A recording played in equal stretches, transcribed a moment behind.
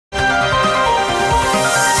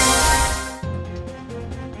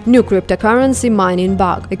New cryptocurrency mining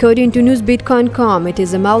bug. According to newsbitcoin.com, it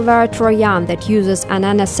is a malware trojan that uses an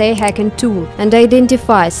NSA hacking tool and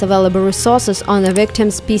identifies available resources on the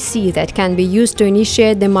victim's PC that can be used to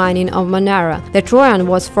initiate the mining of Monero. The trojan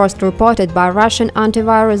was first reported by Russian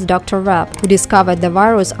antivirus Dr.Web, who discovered the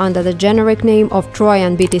virus under the generic name of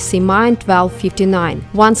Trojan BTC Mine 1259.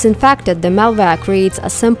 Once infected, the malware creates a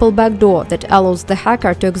simple backdoor that allows the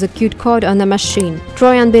hacker to execute code on the machine.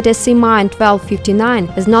 Trojan BTC Mine 1259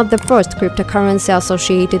 is not the first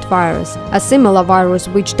cryptocurrency-associated virus. A similar virus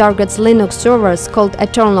which targets Linux servers called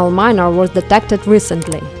Eternalminer was detected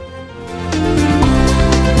recently.